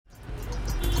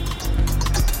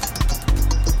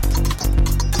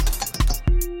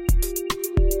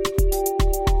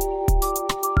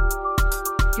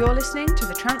You're listening to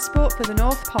the Transport for the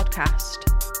North podcast.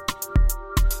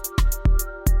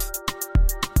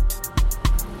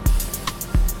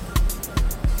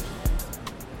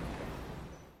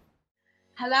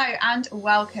 Hello and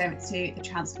welcome to the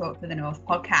Transport for the North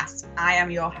podcast. I am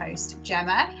your host,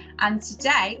 Gemma, and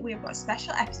today we've got a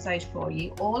special episode for you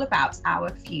all about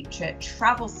our future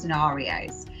travel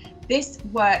scenarios. This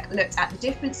work looked at the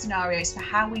different scenarios for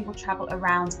how we will travel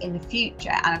around in the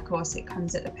future, and of course it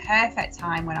comes at the perfect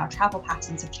time when our travel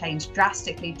patterns have changed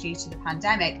drastically due to the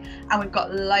pandemic, and we've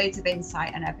got loads of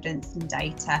insight and evidence and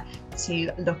data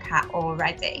to look at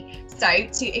already. So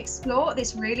to explore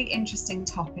this really interesting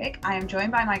topic, I am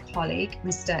joined by my colleague,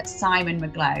 Mr. Simon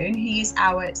McGlone. He is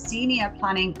our Senior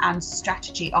Planning and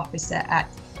Strategy Officer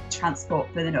at Transport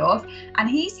for the North, and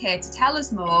he's here to tell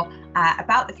us more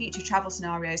about the future travel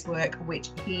scenarios work, which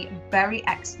he very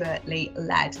expertly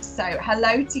led. So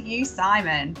hello to you,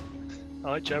 Simon.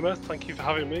 Hi Gemma, thank you for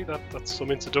having me. That's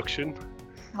some introduction.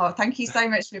 Oh, thank you so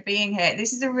much for being here.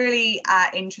 This is a really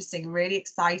interesting, really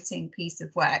exciting piece of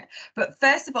work. But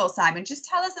first of all, Simon, just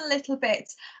tell us a little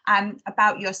bit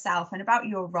about yourself and about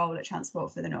your role at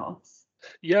Transport for the North.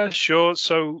 Yeah, sure.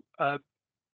 So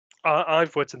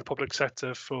I've worked in the public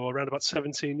sector for around about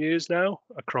 17 years now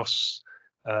across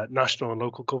national and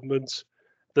local government.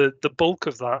 The bulk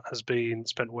of that has been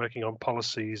spent working on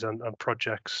policies and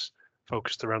projects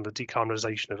focused around the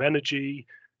decarbonisation of energy,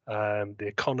 the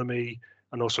economy,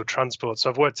 and also transport. So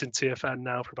I've worked in TfN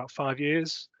now for about 5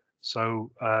 years.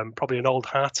 So probably an old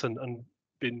hat and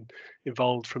been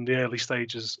involved from the early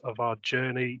stages of our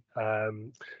journey,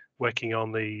 working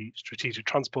on the strategic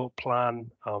transport plan,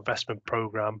 our investment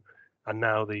programme, and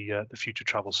now the future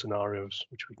travel scenarios,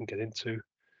 which we can get into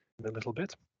in a little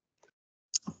bit.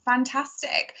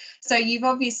 Fantastic. So you've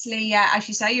obviously, as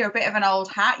you say, you're a bit of an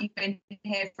old hat. You've been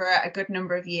here for a good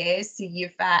number of years. So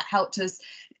you've helped us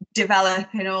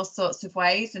develop in all sorts of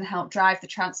ways and help drive the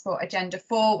transport agenda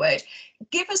forward.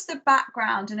 Give us the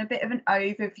background and a bit of an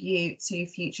overview to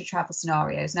future travel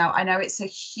scenarios. Now, I know it's a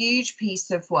huge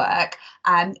piece of work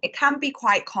and it can be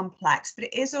quite complex, but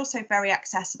it is also very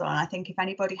accessible. And I think if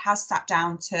anybody has sat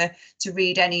down to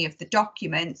read any of the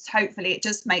documents, hopefully it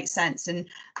does make sense. And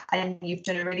you've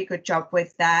done a really good job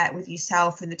with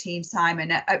yourself and the team,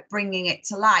 Simon, at bringing it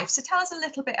to life. So tell us a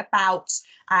little bit about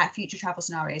future travel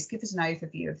scenarios. Give us an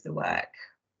overview of the work.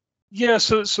 Yeah,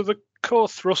 so the core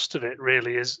thrust of it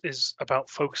really is about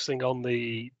focusing on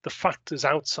the factors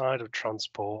outside of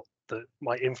transport that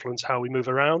might influence how we move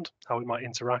around, how we might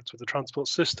interact with the transport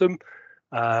system.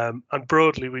 And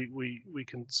broadly, we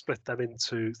can split them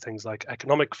into things like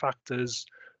economic factors,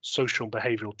 social and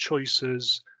behavioural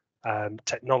choices,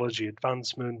 technology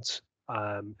advancement,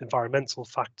 environmental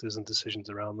factors and decisions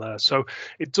around there. So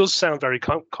it does sound very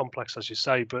complex, as you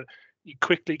say, but you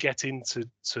quickly get into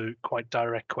quite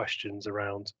direct questions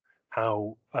around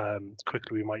how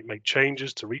quickly we might make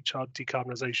changes to reach our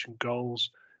decarbonisation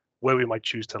goals, where we might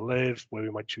choose to live, where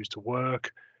we might choose to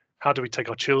work, how do we take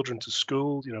our children to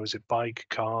school, is it bike,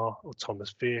 car,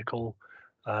 autonomous vehicle,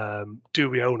 do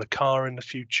we own a car in the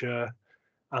future,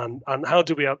 and how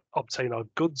do we obtain our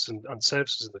goods and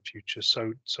services in the future?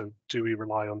 So do we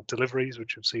rely on deliveries,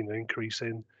 which we've seen an increase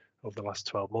in over the last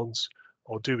 12 months,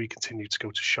 or do we continue to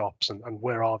go to shops, and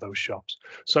where are those shops?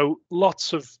 So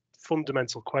lots of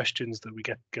fundamental questions that we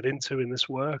get into in this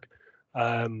work.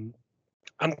 And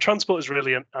transport is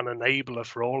really an enabler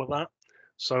for all of that.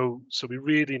 So we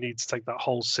really need to take that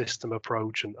whole system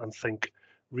approach and think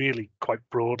really quite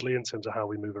broadly in terms of how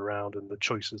we move around and the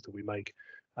choices that we make.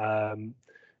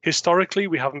 Historically,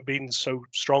 we haven't been so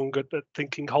strong at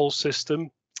thinking whole system.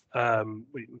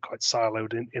 We're quite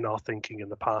siloed in our thinking in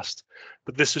the past,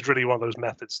 but this is really one of those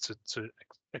methods to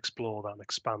explore that and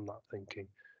expand that thinking.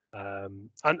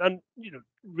 And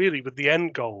really with the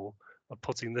end goal of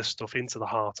putting this stuff into the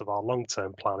heart of our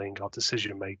long-term planning, our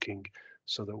decision making,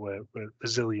 so that we're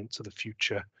resilient to the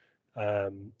future.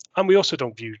 And we also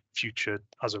don't view future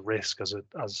as a risk, as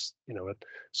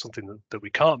something that we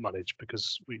can't manage,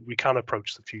 because we can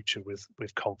approach the future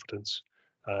with confidence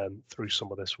through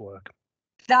some of this work.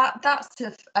 That's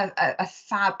a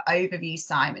fab overview,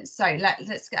 Simon. So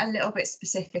let's get a little bit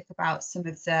specific about some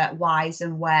of the whys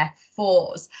and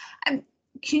wherefores.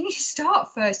 Can you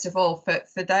start first of all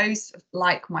for those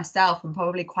like myself and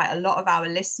probably quite a lot of our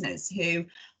listeners who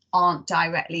aren't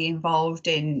directly involved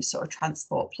in sort of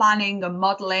transport planning and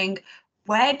modelling?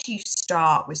 Where do you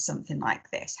start with something like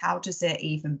this? How does it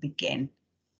even begin?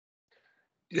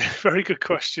 Yeah, very good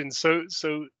question. So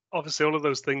obviously all of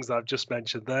those things that I've just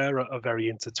mentioned there are very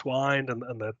intertwined, and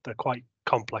they're quite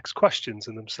complex questions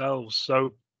in themselves.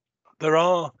 So there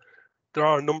are there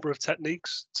are a number of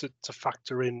techniques to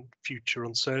factor in future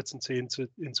uncertainty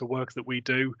into work that we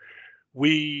do.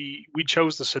 We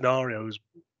chose the scenarios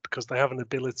because they have an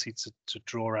ability to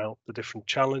draw out the different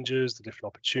challenges, the different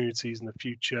opportunities in the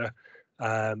future,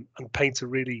 and paint a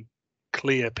really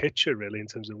clear picture, really, in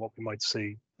terms of what we might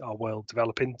see our world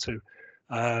develop into.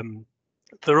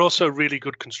 They're also a really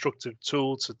good constructive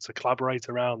tool to collaborate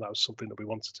around. That was something that we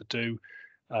wanted to do,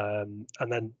 and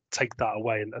then take that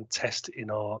away and test it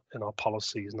in our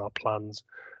policies and our plans.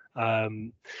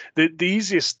 The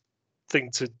easiest thing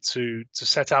to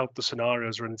set out the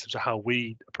scenarios in terms of how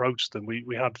we approach them.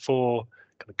 We had 4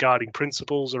 kind of guiding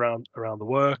principles around the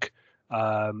work.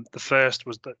 The first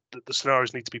was that the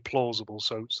scenarios need to be plausible,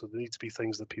 so they need to be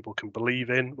things that people can believe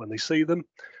in when they see them.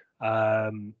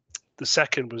 The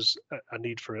second was a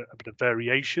need for a bit of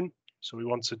variation. So we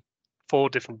wanted 4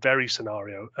 different very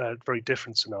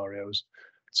different scenarios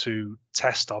to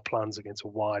test our plans against a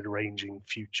wide-ranging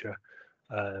future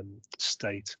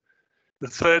state. The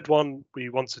third one, we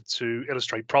wanted to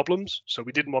illustrate problems. So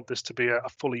we didn't want this to be a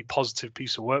fully positive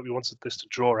piece of work. We wanted this to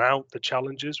draw out the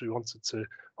challenges. We wanted to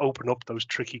open up those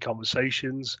tricky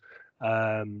conversations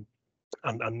and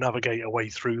navigate a way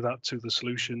through that to the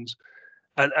solutions.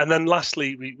 And then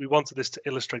lastly, we wanted this to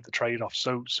illustrate the trade-offs.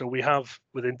 So we have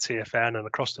within TFN and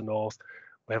across the North,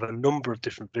 we have a number of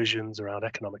different visions around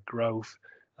economic growth,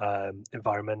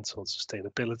 environmental and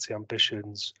sustainability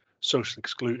ambitions, social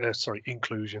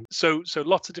inclusion. So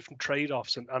lots of different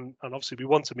trade-offs, and obviously we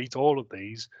want to meet all of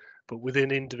these, but within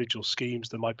individual schemes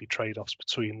there might be trade-offs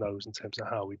between those in terms of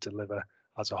how we deliver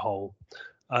as a whole.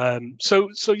 So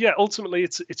yeah, ultimately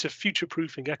it's a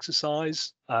future-proofing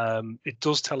exercise. It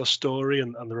does tell a story,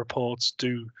 and the reports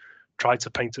do try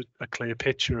to paint a clear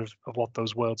picture of what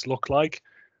those worlds look like,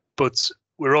 but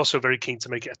we're also very keen to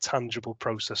make it a tangible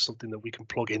process, something that we can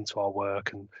plug into our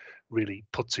work and really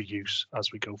put to use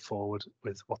as we go forward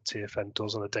with what TFN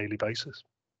does on a daily basis.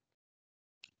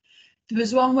 There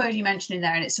was one word you mentioned in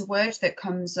there, and it's a word that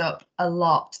comes up a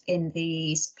lot in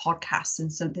these podcasts,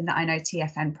 and something that I know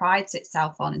TFN prides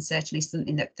itself on, and certainly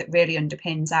something that really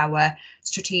underpins our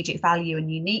strategic value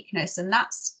and uniqueness, and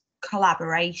that's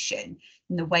collaboration,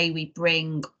 and the way we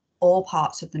bring all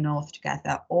parts of the North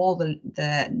together, all the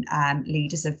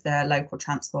leaders of the local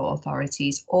transport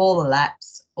authorities, all the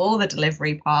LEPs, all the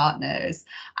delivery partners.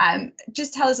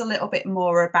 Just tell us a little bit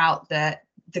more about the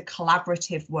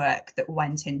collaborative work that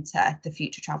went into the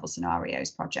Future Travel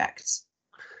Scenarios project.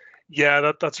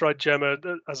 Yeah, that's right, Gemma.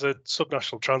 As a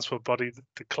subnational transport body,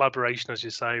 the collaboration, as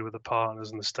you say, with the partners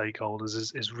and the stakeholders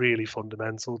is really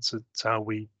fundamental to how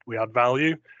we add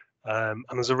value. And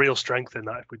there's a real strength in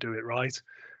that if we do it right.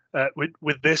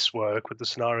 With this work, with the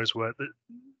scenarios work,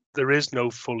 there is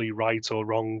no fully right or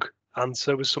wrong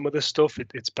answer with some of this stuff.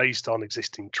 It's based on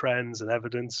existing trends and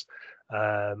evidence,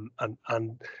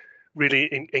 and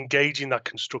really engaging that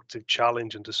constructive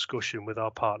challenge and discussion with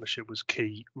our partnership was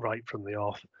key right from the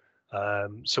off.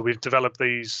 So we've developed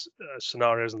these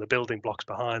scenarios and the building blocks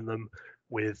behind them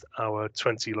with our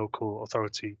 20 local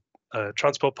authority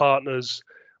transport partners.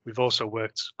 We've also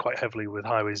worked quite heavily with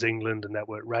Highways England and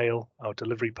Network Rail, our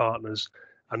delivery partners,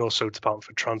 and also Department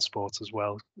for Transport as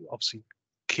well. Obviously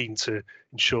keen to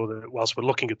ensure that whilst we're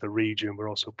looking at the region, we're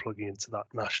also plugging into that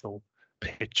national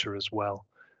picture as well.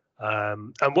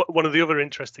 And one of the other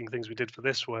interesting things we did for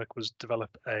this work was develop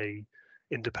a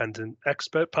independent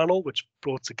expert panel, which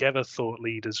brought together thought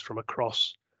leaders from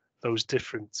across those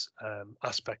different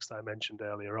aspects that I mentioned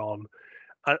earlier on.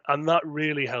 And that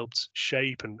really helped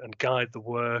shape and guide the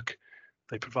work.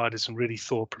 They provided some really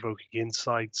thought-provoking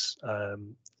insights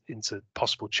into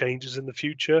possible changes in the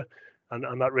future,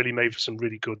 and that really made for some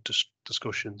really good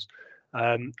discussions.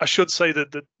 I should say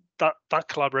that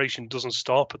collaboration doesn't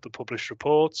stop at the published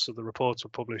reports. So the reports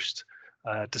were published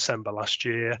December last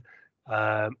year,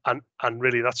 and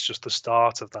really that's just the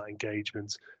start of that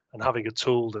engagement. And having a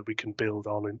tool that we can build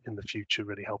on in the future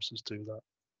really helps us do that.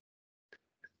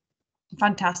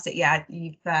 Fantastic. Yeah,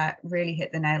 you've really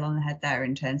hit the nail on the head there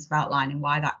in terms of outlining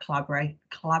why that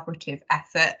collaborative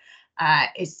effort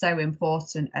is so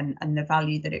important, and the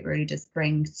value that it really does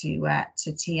bring to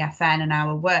TFN and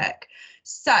our work.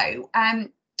 So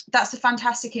that's a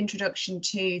fantastic introduction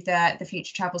to the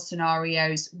Future Travel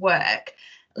Scenarios work.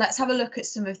 Let's have a look at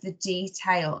some of the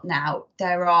detail now.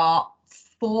 There are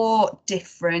 4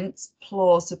 different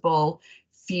plausible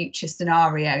future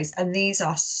scenarios, and these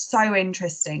are so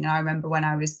interesting. I remember when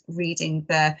I was reading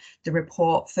the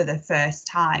report for the first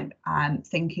time,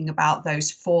 thinking about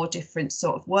those 4 different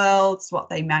sort of worlds, what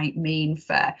they might mean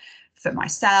for for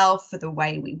myself, for the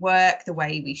way we work, the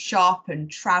way we shop and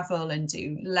travel and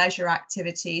do leisure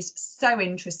activities. So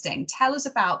interesting. Tell us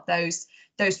about those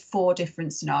 4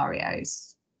 different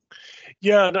scenarios.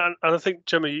 Yeah, and I think,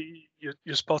 Gemma,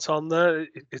 you're spot on there.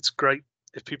 It's great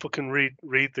if people can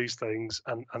read these things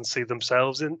and see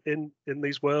themselves in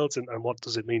these worlds and what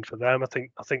does it mean for them. I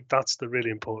think that's the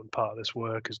really important part of this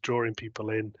work, is drawing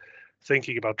people in,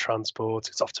 thinking about transport.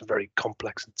 It's often very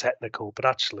complex and technical, but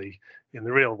actually in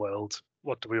the real world,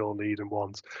 what do we all need and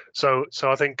want? So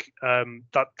I think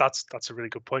that's a really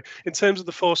good point. In terms of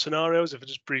the 4 scenarios, if I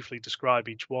just briefly describe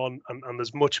each one, and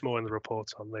there's much more in the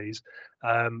report on these.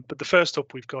 But the first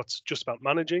up, we've got just about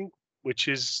managing, which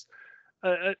is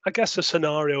I guess a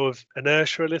scenario of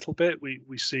inertia a little bit.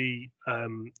 We see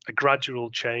a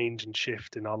gradual change and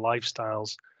shift in our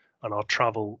lifestyles and our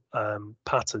travel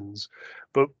patterns,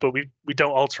 but we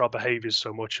don't alter our behaviours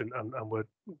so much, and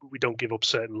we don't give up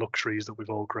certain luxuries that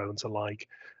we've all grown to like.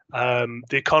 The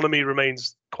economy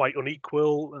remains quite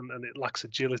unequal, and it lacks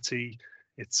agility.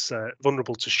 It's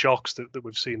vulnerable to shocks that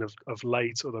we've seen of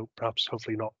late, although perhaps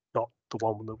hopefully not the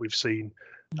one that we've seen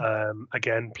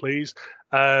again, please.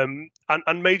 And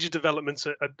major developments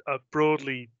are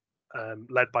broadly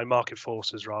led by market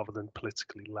forces rather than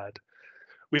politically led.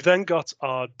 We've then got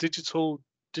our digital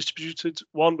distributed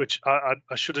one, which I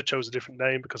should have chose a different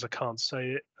name because I can't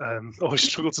say it. Always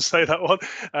struggle to say that one.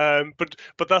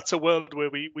 But that's a world where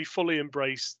we fully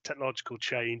embrace technological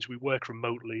change. We work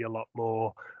remotely a lot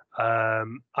more,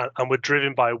 and we're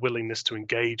driven by a willingness to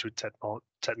engage with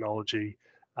technology.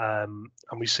 And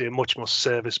we see a much more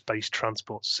service-based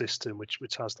transport system, which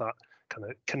has that kind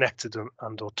of connected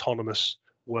and autonomous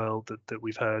world that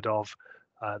we've heard of.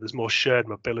 There's more shared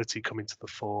mobility coming to the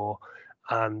fore,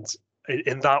 and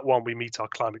in that one we meet our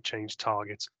climate change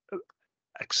targets,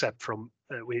 except from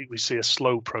we see a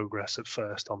slow progress at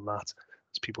first on that,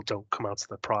 as people don't come out of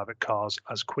their private cars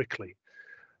as quickly.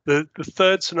 The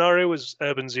third scenario is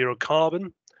urban zero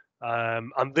carbon,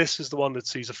 and this is the one that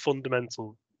sees a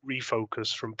fundamental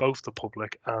refocus from both the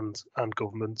public and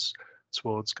governments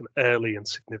towards kind of early and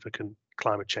significant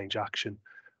climate change action.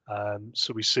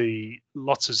 So we see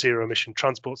lots of zero emission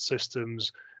transport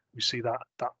systems. We see that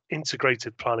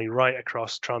integrated planning right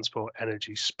across transport,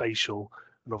 energy, spatial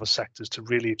and other sectors to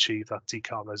really achieve that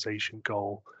decarbonisation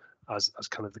goal as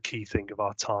kind of the key thing of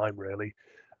our time, really.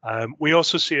 We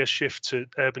also see a shift to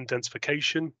urban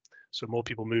densification, so more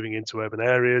people moving into urban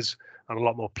areas and a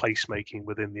lot more placemaking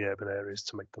within the urban areas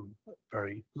to make them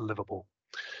very livable.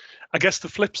 I guess the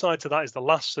flip side to that is the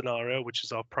last scenario, which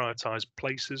is our prioritised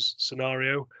places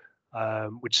scenario,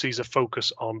 which sees a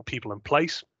focus on people and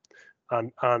place,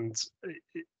 and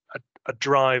a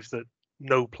drive that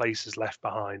no place is left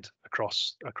behind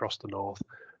across the north.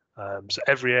 So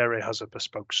every area has a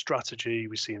bespoke strategy.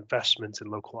 We see investment in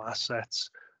local assets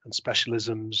and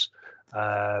specialisms,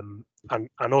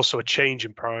 and also a change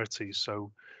in priorities.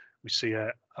 So we see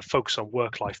a focus on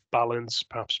work-life balance,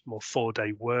 perhaps more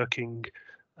 4-day working,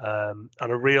 and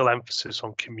a real emphasis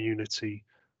on community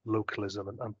localism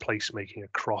and placemaking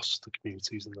across the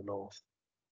communities in the north.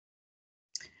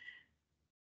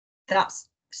 That's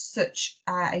such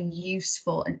a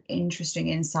useful and interesting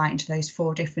insight into those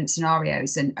 4 different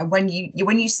scenarios, and when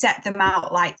you set them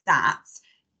out like that,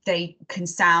 they can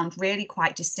sound really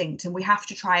quite distinct, and we have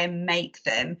to try and make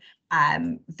them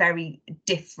very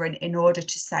different in order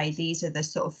to say these are the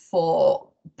sort of 4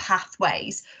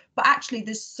 pathways. But actually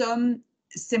there's some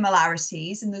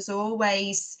similarities, and there's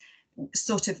always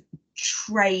sort of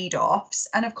trade-offs,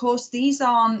 and of course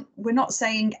we're not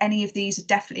saying any of these are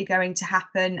definitely going to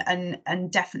happen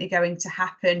and definitely going to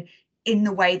happen in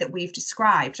the way that we've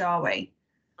described, are we?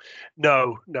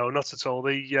 No, not at all.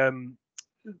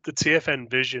 The TfN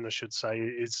vision, I should say,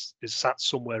 is sat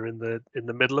somewhere in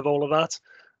the middle of all of that.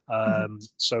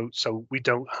 So we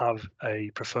don't have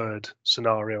a preferred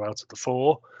scenario out of the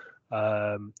 4.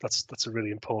 That's a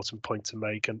really important point to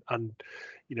make, and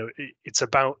you know, it's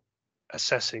about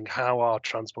assessing how our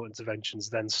transport interventions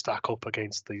then stack up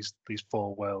against these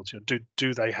 4 worlds. You know,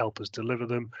 do they help us deliver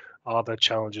them? Are there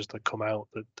challenges that come out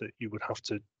that you would have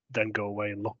to then go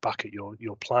away and look back at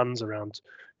your plans around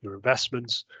your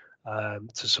investments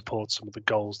to support some of the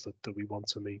goals that we want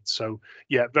to meet? So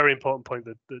yeah, very important point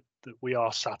that we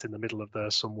are sat in the middle of there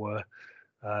somewhere,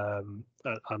 and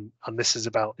this is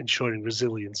about ensuring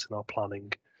resilience in our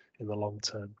planning in the long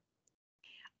term.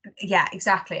 Yeah,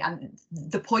 exactly. And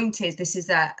the point is, this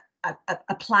is a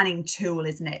planning tool,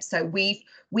 isn't it? So we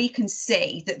can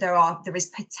see that there is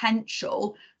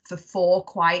potential for 4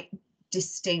 quite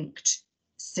distinct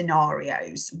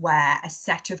scenarios where a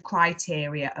set of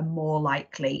criteria are more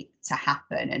likely to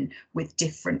happen, and with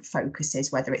different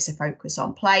focuses, whether it's a focus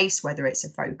on place, whether it's a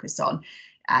focus on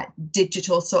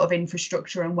digital sort of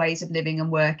infrastructure and ways of living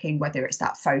and working, whether it's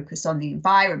that focus on the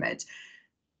environment.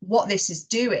 What this is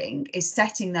doing is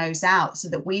setting those out so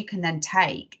that we can then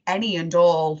take any and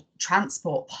all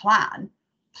transport plan,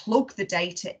 plug the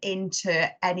data into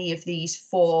any of these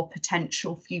 4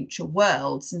 potential future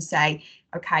worlds and say,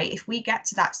 okay, if we get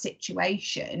to that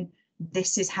situation,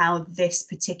 this is how this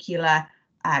particular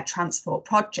transport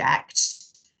project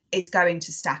is going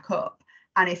to stack up.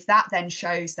 And if that then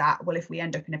shows that, well, if we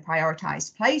end up in a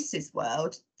prioritised places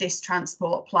world, this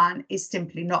transport plan is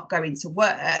simply not going to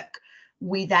work,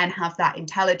 we then have that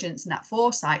intelligence and that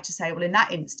foresight to say, well, in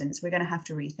that instance, we're going to have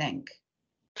to rethink.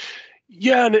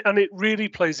 Yeah, and it really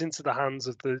plays into the hands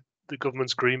of the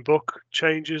government's Green Book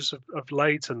changes of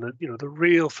late, and the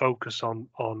real focus on,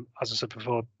 as I said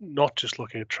before, not just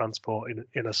looking at transport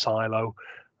in a silo,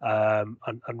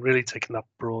 and really taking that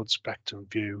broad spectrum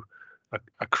view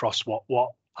across what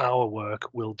our work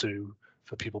will do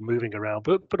for people moving around,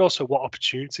 but also what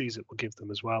opportunities it will give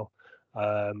them as well.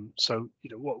 So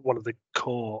one of the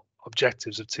core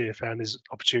objectives of TfN is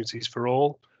opportunities for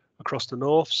all across the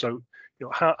north. So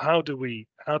how do we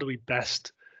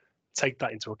best take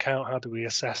that into account? How do we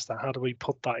assess that? How do we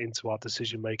put that into our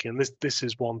decision making? And this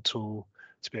is one tool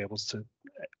to be able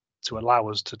to allow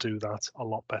us to do that a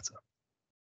lot better.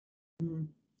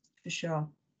 For sure.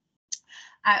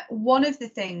 One of the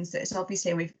things that's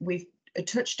obviously we've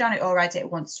touched on it already, I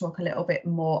want to talk a little bit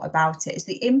more about it, is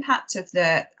the impact of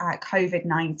the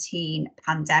COVID-19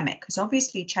 pandemic has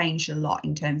obviously changed a lot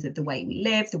in terms of the way we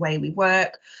live, the way we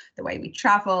work, the way we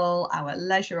travel, our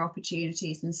leisure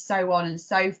opportunities, and so on and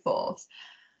so forth.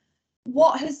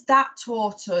 What has that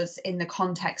taught us in the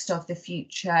context of the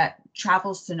future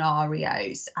travel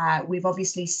scenarios? We've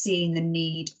obviously seen the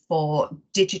need for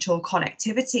digital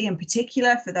connectivity, in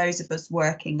particular for those of us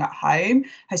working at home,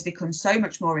 has become so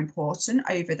much more important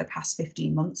over the past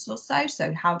 15 months or so.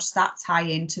 So how does that tie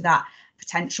into that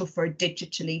potential for a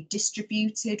digitally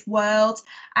distributed world?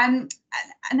 And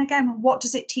again, what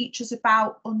does it teach us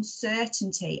about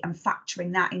uncertainty and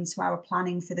factoring that into our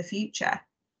planning for the future?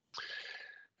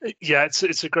 Yeah,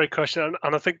 it's a great question,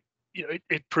 and I think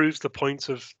it proves the point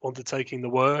of undertaking the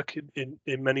work in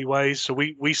many ways. So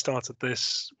we started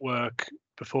this work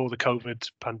before the COVID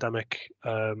pandemic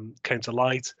came to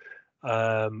light,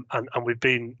 and we've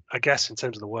been, I guess, in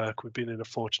terms of the work, we've been in a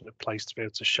fortunate place to be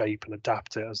able to shape and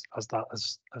adapt it as that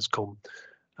has come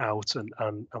out,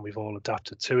 and we've all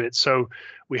adapted to it. So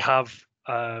we have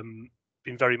been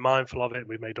very mindful of it.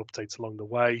 We've made updates along the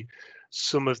way.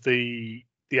 Some of the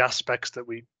aspects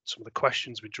some of the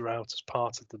questions we drew out as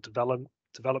part of the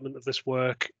development of this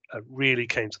work really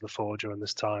came to the fore during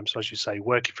this time. So as you say,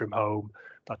 working from home,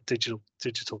 that digital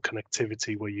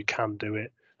connectivity where you can do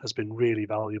it has been really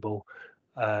valuable.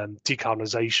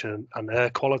 Decarbonisation and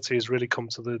air quality has really come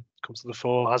to the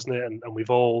fore, hasn't it? And we've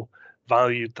all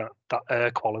valued that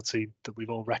air quality that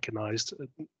we've all recognised,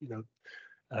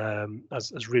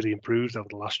 has really improved over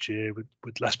the last year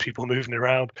with less people moving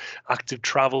around. Active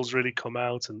travel's really come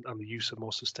out, and the use of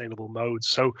more sustainable modes.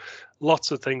 So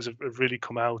lots of things have really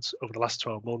come out over the last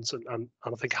 12 months, and I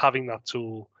think having that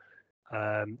tool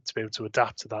to be able to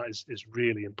adapt to that is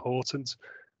really important.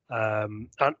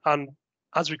 And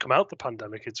as we come out the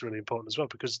pandemic, it's really important as well,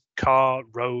 because car,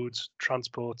 roads,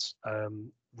 transport,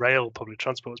 rail, public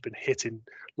transport has been hit in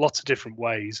lots of different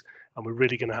ways, and we're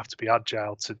really going to have to be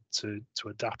agile to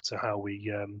adapt to how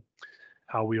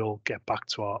we all get back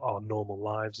to our normal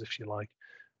lives, if you like.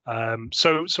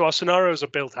 So our scenarios are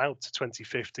built out to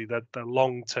 2050. They're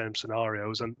long-term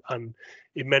scenarios, and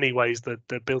in many ways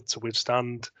they're built to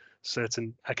withstand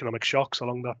certain economic shocks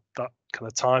along that kind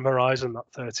of time horizon,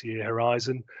 that 30-year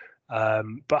horizon.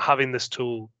 But having this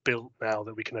tool built now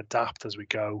that we can adapt as we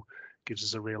go gives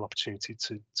us a real opportunity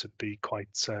to be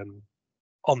quite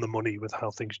on the money with how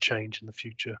things change in the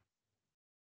future.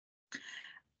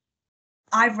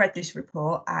 I've read this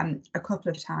report a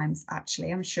couple of times,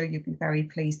 actually. I'm sure you'd be very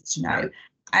pleased to know.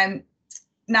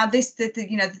 Now,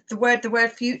 the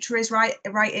word future is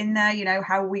right in there.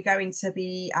 How are we going to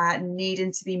be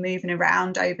needing to be moving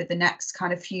around over the next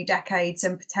kind of few decades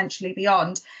and potentially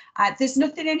beyond? There's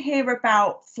nothing in here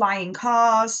about flying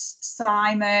cars,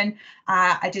 Simon.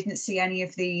 I didn't see any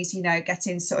of these,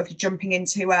 jumping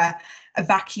into a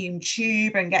vacuum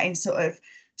tube and getting sort of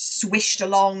swished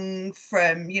along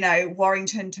from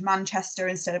Warrington to Manchester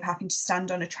instead of having to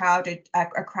stand on a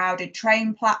crowded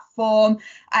train platform.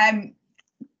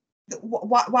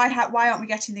 Why aren't we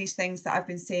getting these things that I've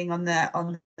been seeing on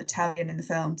the telly and in the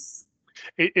films?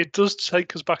 It does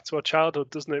take us back to our childhood,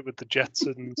 doesn't it, with the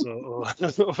Jetsons or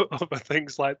other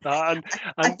things like that.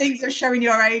 I think you're showing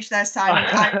your age there, Simon.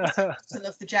 I used to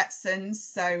love the Jetsons,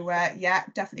 so yeah,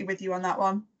 definitely with you on that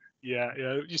one. Yeah,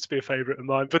 it used to be a favourite of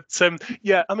mine. But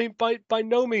yeah, I mean, by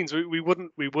no means we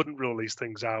wouldn't rule these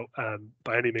things out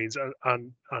by any means,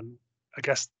 and I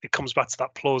guess it comes back to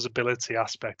that plausibility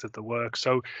aspect of the work.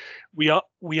 So we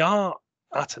are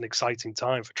at an exciting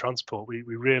time for transport. We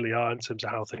really are in terms of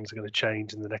how things are going to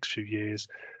change in the next few years.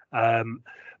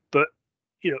 But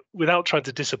without trying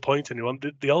to disappoint anyone,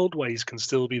 the old ways can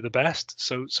still be the best.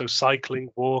 So cycling,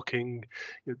 walking,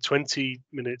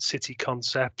 20-minute city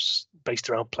concepts based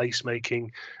around placemaking.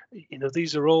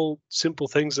 These are all simple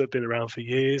things that have been around for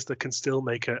years that can still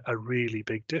make a really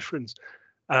big difference.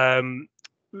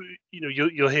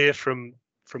 You'll hear from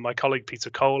my colleague Peter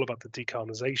Cole about the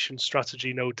decarbonisation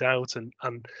strategy, no doubt,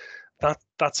 and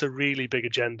that's a really big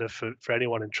agenda for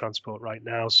anyone in transport right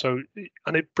now. So,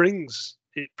 and it brings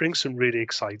some really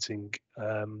exciting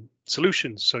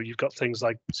solutions. So you've got things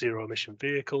like zero emission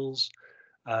vehicles,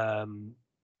 and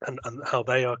how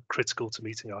they are critical to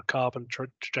meeting our carbon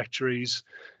trajectories.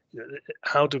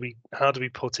 How do we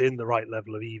put in the right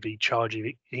level of EV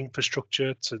charging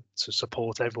infrastructure to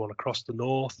support everyone across the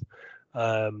north?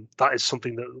 That is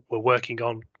something that we're working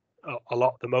on a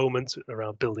lot at the moment,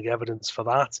 around building evidence for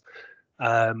that.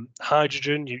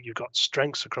 Hydrogen, you've got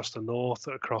strengths across the north,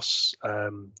 across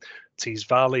Tees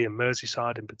Valley and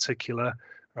Merseyside in particular,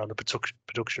 around the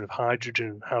production of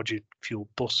hydrogen. How do you fuel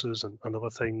buses and other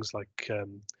things like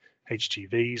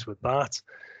HGVs with that?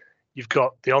 You've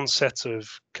got the onset of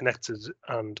connected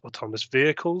and autonomous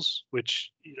vehicles,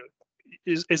 which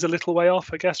is a little way off.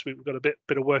 I guess we've got a bit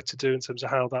of work to do in terms of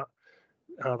how that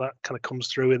kind of comes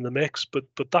through in the mix, but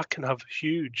that can have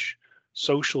huge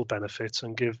social benefits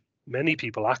and give many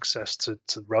people access to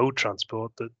road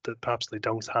transport that perhaps they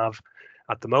don't have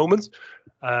at the moment.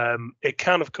 It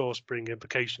can, of course, bring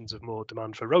implications of more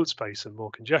demand for road space and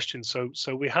more congestion. So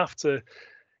we have to,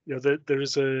 there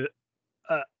is a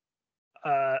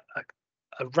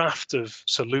raft of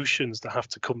solutions that have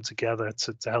to come together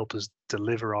to help us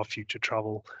deliver our future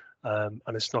travel, and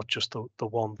it's not just the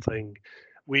one thing.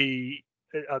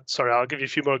 Sorry, I'll give you a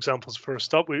few more examples for a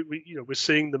stop. We're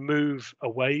seeing the move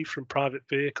away from private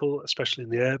vehicle, especially in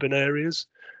the urban areas,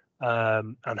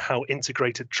 and how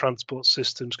integrated transport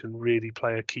systems can really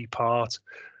play a key part.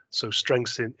 So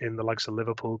strengths in the likes of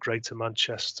Liverpool, Greater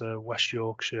Manchester, West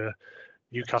Yorkshire,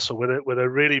 Newcastle, where they're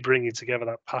really bringing together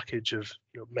that package of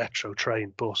metro,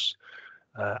 train, bus,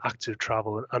 active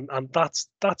travel, and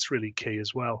that's really key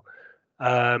as well.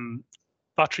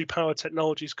 Battery power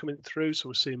technologies coming through, so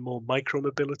we're seeing more micro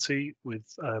mobility with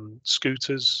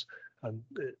scooters and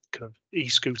kind of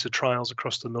e-scooter trials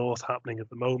across the north happening at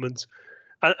the moment.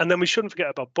 And then we shouldn't forget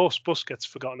about bus. Bus gets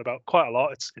forgotten about quite a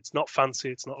lot. It's not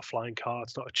fancy. It's not a flying car.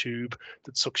 It's not a tube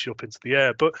that sucks you up into the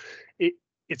air. But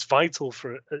it's vital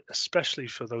especially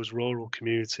for those rural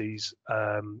communities,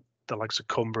 the likes of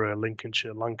Cumbria,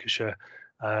 Lincolnshire, Lancashire,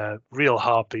 real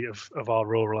heartbeat of our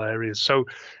rural areas. So,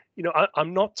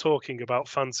 I'm not talking about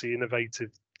fancy, innovative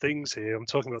things here. I'm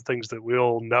talking about things that we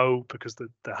all know because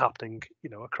they're happening,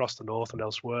 across the north and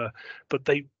elsewhere. But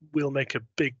they will make a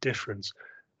big difference.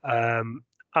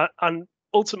 And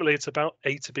ultimately, it's about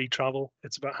A to B travel.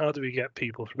 It's about how do we get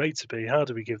people from A to B? How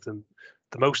do we give them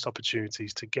the most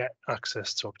opportunities to get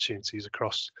access to opportunities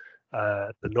across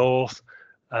the north?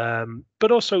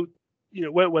 But also,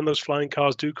 when those flying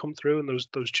cars do come through and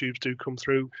those tubes do come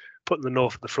through, putting the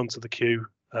north at the front of the queue,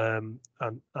 and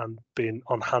being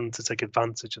on hand to take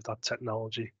advantage of that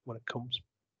technology when it comes.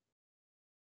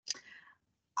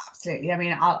 Absolutely. I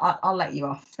mean, I'll let you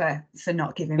off for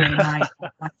not giving me my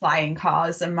flying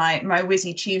cars and my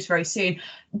whizzy tubes very soon.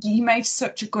 You made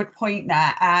such a good point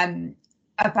there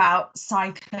about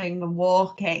cycling and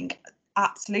walking.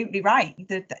 Absolutely right.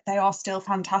 They are still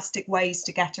fantastic ways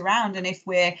to get around. And if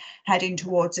we're heading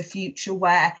towards a future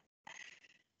where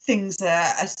things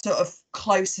are sort of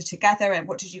closer together, and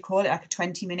what did you call it, like a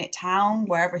 20-minute town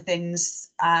where everything's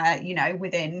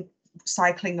within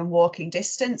cycling and walking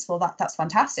distance, well, that's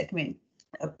fantastic. I mean,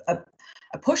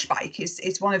 a push bike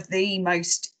is one of the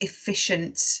most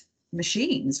efficient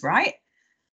machines, right?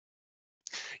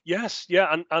 Yes,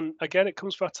 yeah, and again, it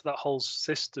comes back to that whole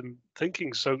system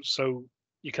thinking. So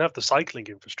you can have the cycling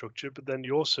infrastructure, but then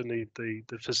you also need the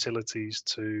facilities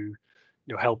to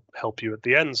help you at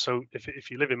the end. So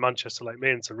if you live in Manchester like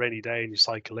me and it's a rainy day and you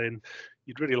cycle in,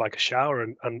 you'd really like a shower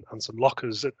and some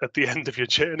lockers at the end of your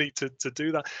journey to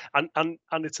do that. And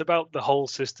it's about the whole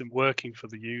system working for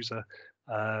the user.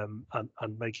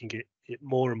 and making it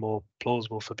more and more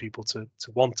plausible for people to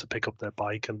want to pick up their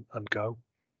bike and go.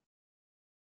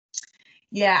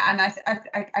 Yeah, and I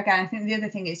think the other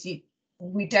thing is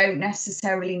we don't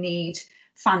necessarily need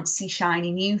fancy,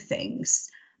 shiny new things.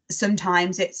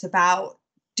 Sometimes it's about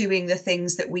doing the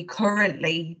things that we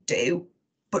currently do,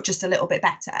 but just a little bit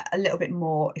better, a little bit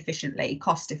more efficiently,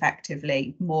 cost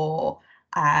effectively, more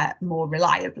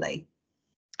reliably.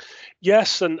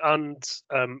 Yes, and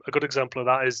a good example of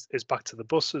that is back to the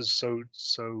buses.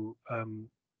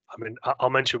 I mean, I'll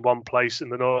mention one place in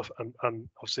the north, and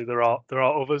obviously there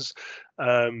are others,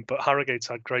 but Harrogate's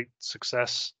had great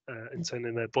success in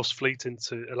turning their bus fleet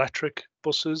into electric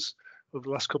buses over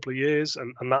the last couple of years,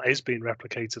 and that is being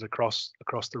replicated across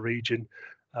the region,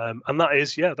 and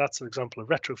that's an example of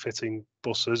retrofitting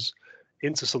buses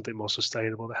into something more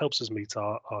sustainable that helps us meet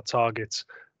our targets.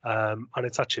 And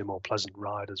it's actually a more pleasant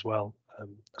ride as well,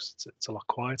 because it's a lot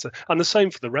quieter. And the same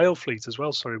for the rail fleet as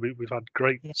well. Sorry, we've had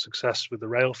great success with the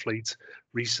rail fleet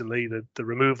recently. The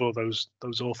removal of those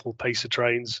awful pacer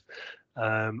trains,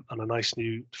 and a nice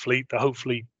new fleet that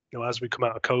hopefully, as we come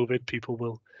out of COVID, people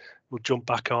will jump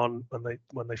back on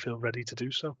when they feel ready to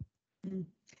do so.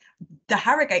 The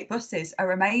Harrogate buses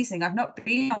are amazing. I've not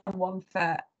been on one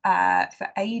for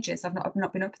ages. I've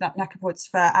not been up that neck of woods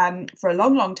for a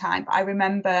long time. But I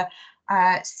remember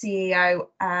CEO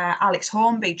Alex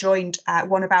Hornby joined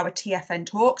one of our TFN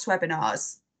Talks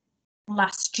webinars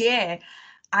last year,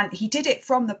 and he did it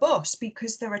from the bus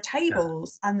because there are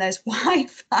tables and there's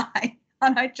Wi-Fi.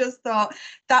 And I just thought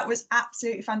that was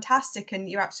absolutely fantastic. And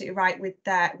you're absolutely right with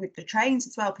the trains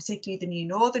as well, particularly the new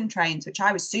Northern trains, which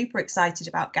I was super excited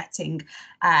about getting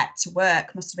to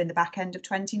work. Must have been the back end of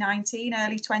 2019,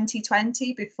 early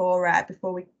 2020, before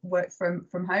we worked from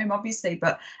home, obviously.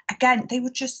 But again, they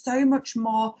were just so much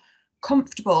more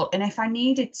comfortable. And if I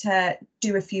needed to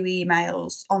do a few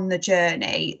emails on the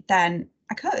journey, then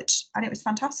I could, and it was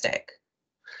fantastic.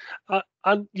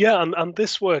 And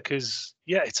this work is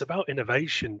it's about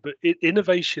innovation, but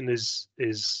innovation is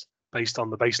based on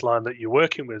the baseline that you're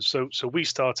working with. So we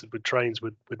started with trains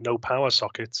with no power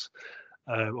sockets,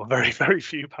 or very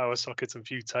few power sockets and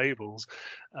few tables.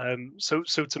 So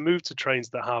to move to trains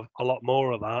that have a lot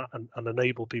more of that and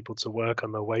enable people to work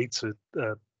on their way to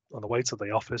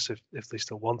the office if they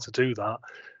still want to do that.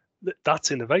 That's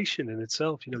innovation in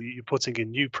itself. You're putting in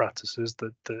new practices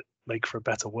that make for a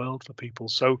better world for people.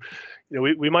 So,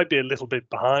 we might be a little bit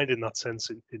behind in that sense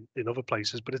in other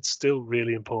places, but it's still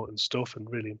really important stuff and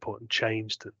really important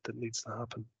change that needs to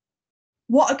happen.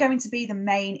 What are going to be the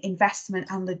main investment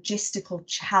and logistical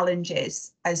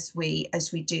challenges as we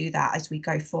do that, as we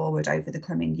go forward over the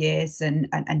coming years and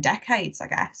decades, I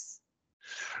guess?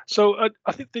 So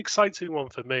I think the exciting one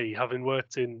for me, having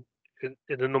worked in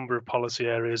a number of policy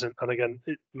areas, and again,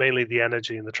 mainly the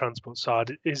energy and the transport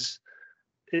side,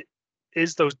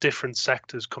 is those different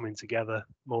sectors coming together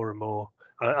more and more.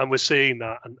 And we're seeing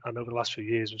that, and over the last few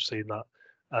years, we've seen that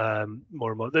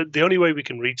more and more. The only way we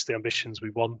can reach the ambitions we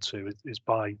want to is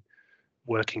by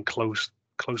working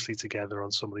closely together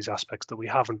on some of these aspects that we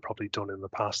haven't probably done in the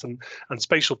past. And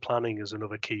spatial planning is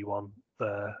another key one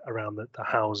around the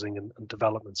housing and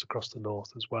developments across the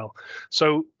north as well.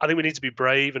 So I think we need to be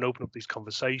brave and open up these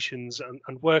conversations,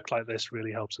 and work like this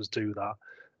really helps us do that.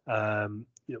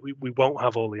 We won't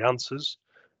have all the answers.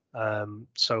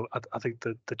 So I think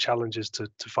that the challenge is to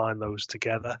find those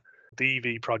together. The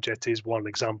EV project is one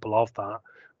example of that,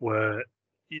 where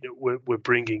we're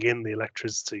bringing in the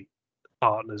electricity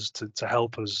partners to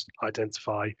help us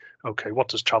identify, okay, what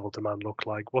does travel demand look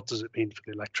like? What does it mean for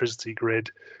the electricity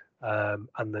grid?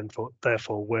 And then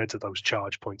therefore, where do those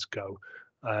charge points go?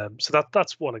 So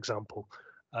that's one example.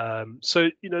 So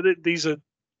these are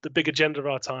the big agenda of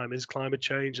our time is climate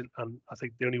change, and I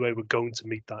think the only way we're going to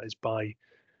meet that is by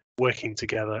working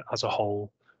together as a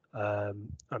whole, and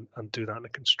do that in a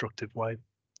constructive way.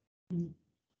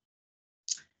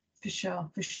 For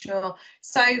sure.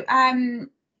 So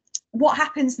what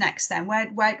happens next then?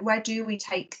 Where do we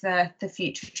take the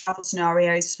future travel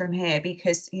scenarios from here?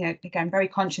 Because, again, very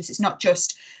conscious, it's not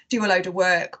just do a load of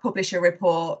work, publish a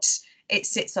report, it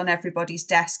sits on everybody's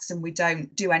desks and we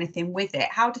don't do anything with it.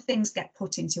 How do things get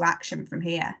put into action from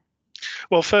here?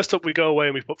 Well, first up, we go away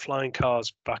and we put flying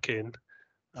cars back in.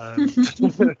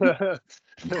 Fantastic.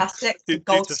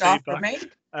 Gold star for me.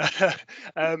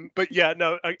 But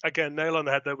again, nail on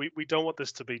the head there. We don't want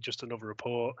this to be just another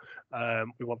report.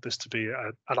 We want this to be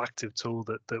an active tool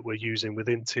that we're using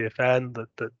within TFN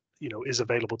that is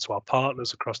available to our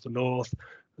partners across the north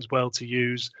as well to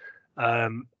use.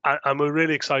 And we're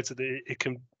really excited that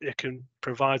it can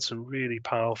provide some really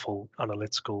powerful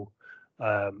analytical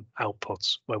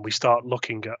outputs when we start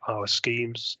looking at our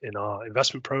schemes in our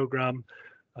investment programme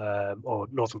or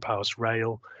Northern Power's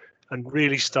rail, and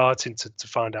really starting to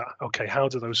find out, okay, how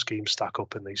do those schemes stack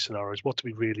up in these scenarios? What do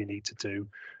we really need to do?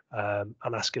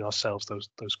 And asking ourselves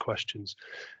those questions.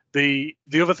 The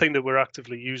other thing that we're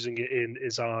actively using it in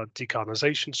is our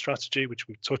decarbonisation strategy, which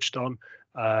we touched on,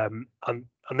 and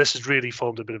this has really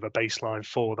formed a bit of a baseline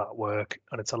for that work,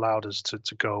 and it's allowed us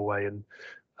to go away and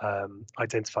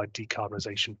identify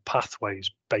decarbonisation pathways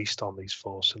based on these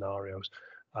 4 scenarios.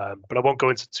 But I won't go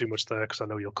into too much there because I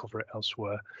know you'll cover it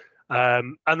elsewhere.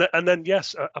 And then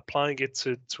yes, applying it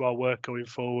to our work going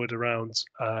forward around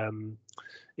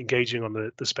engaging on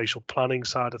the spatial planning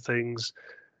side of things.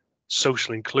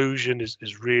 Social inclusion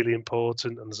is really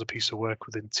important, and there's a piece of work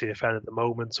within TFN at the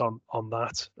moment on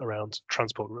that around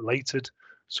transport related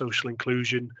social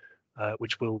inclusion,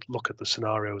 which will look at the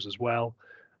scenarios as well.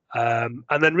 And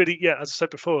then really, yeah, as I said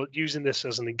before, using this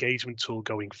as an engagement tool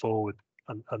going forward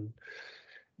and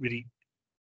really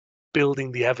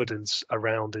building the evidence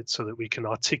around it so that we can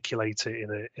articulate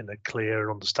it in a clear,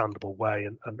 understandable way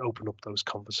and open up those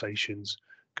conversations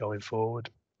going forward.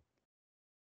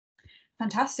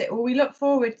 Fantastic. Well, we look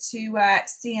forward to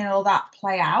seeing all that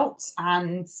play out,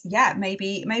 and yeah,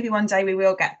 maybe one day we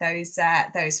will get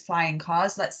those flying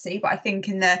cars. Let's see. But I think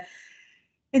in the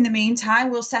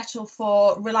meantime, we'll settle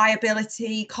for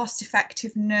reliability, cost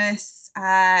effectiveness,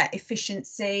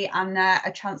 efficiency, and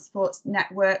a transport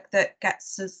network that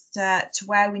gets us to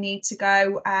where we need to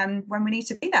go when we need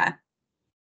to be there.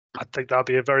 I think that'd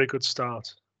be a very good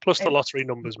start. Plus the lottery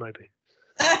numbers, maybe.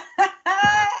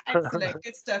 Excellent,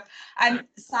 good stuff.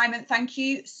 Simon, thank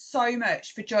you so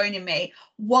much for joining me.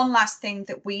 One last thing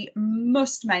that we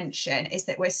must mention is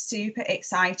that we're super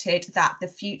excited that the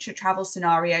Future Travel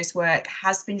Scenarios work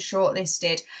has been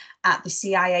shortlisted at the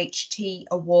CIHT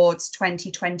Awards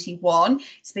 2021.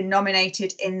 It's been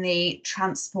nominated in the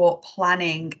transport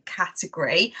planning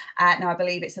category. Now I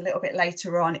believe it's a little bit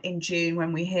later on in June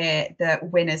when we hear the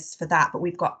winners for that, but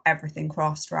we've got everything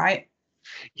crossed, right?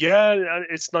 Yeah,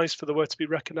 it's nice for the work to be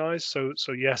recognised.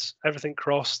 So yes, everything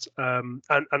crossed. And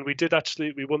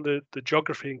we won the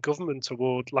Geography and Government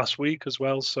Award last week as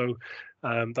well. So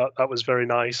that was very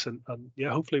nice. And yeah,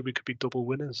 hopefully we could be double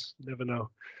winners. You never know.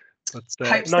 But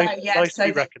nice to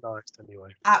be recognised anyway.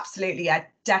 Absolutely, yeah,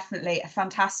 definitely.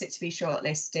 Fantastic to be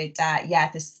shortlisted.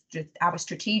 Our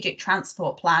strategic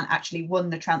transport plan actually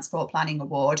won the Transport Planning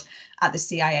Award at the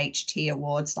CIHT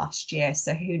Awards last year.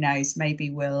 So who knows? Maybe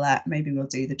we'll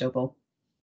do the double.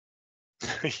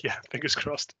 Yeah, fingers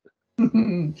crossed.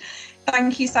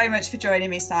 Thank you so much for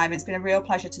joining me, Simon. It's been a real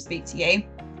pleasure to speak to you.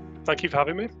 Thank you for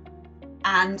having me.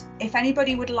 And if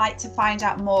anybody would like to find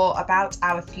out more about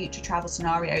our future travel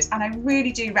scenarios, and I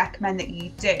really do recommend that you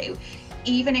do,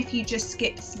 even if you just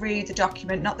skip through the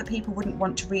document, not that people wouldn't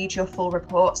want to read your full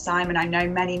report, Simon, I know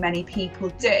many people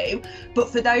do, but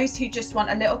for those who just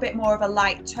want a little bit more of a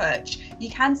light touch,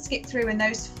 you can skip through in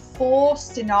those 4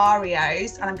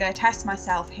 scenarios, and I'm going to test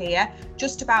myself here,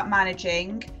 just about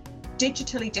managing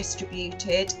digitally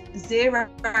distributed, zero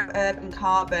urban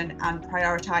carbon and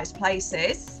prioritised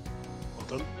places.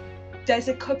 There's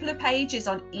a couple of pages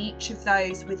on each of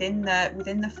those within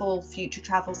the full Future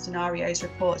Travel Scenarios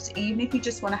report. So even if you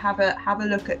just want to have a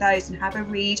look at those and have a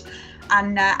read,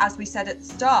 and as we said at the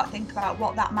start, think about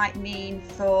what that might mean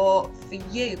for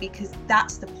you, because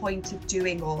that's the point of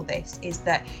doing all this, is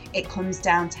that it comes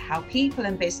down to how people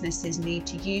and businesses need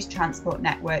to use transport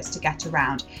networks to get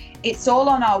around. It's all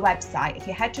on our website. If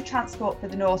you head to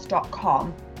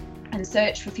transportforthenorth.com and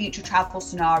search for Future Travel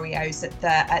Scenarios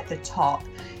at the top,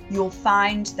 you'll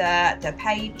find the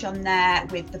page on there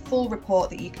with the full report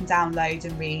that you can download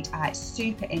and read. It's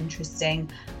super interesting,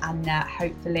 and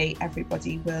hopefully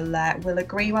everybody will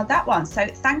agree with that one. So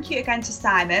thank you again to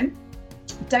Simon.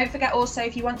 Don't forget also,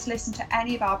 if you want to listen to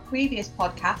any of our previous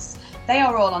podcasts, they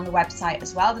are all on the website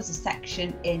as well. There's a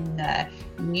section in the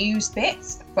news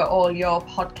bits for all your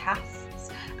podcasts.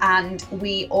 And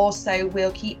we also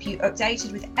will keep you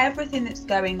updated with everything that's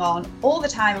going on all the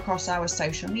time across our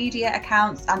social media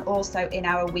accounts, and also in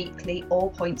our weekly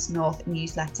All Points North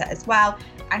newsletter as well.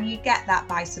 And you get that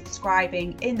by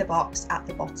subscribing in the box at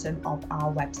the bottom of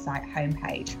our website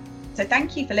homepage. So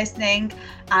thank you for listening,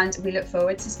 and we look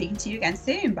forward to speaking to you again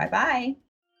soon. Bye bye.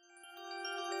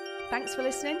 Thanks for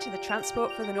listening to the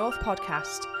Transport for the North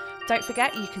podcast. Don't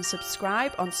forget you can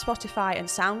subscribe on Spotify and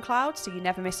SoundCloud so you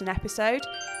never miss an episode.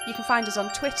 You can find us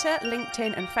on Twitter,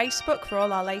 LinkedIn and Facebook for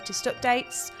all our latest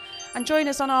updates. And join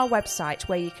us on our website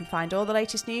where you can find all the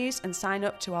latest news and sign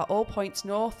up to our All Points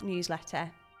North newsletter.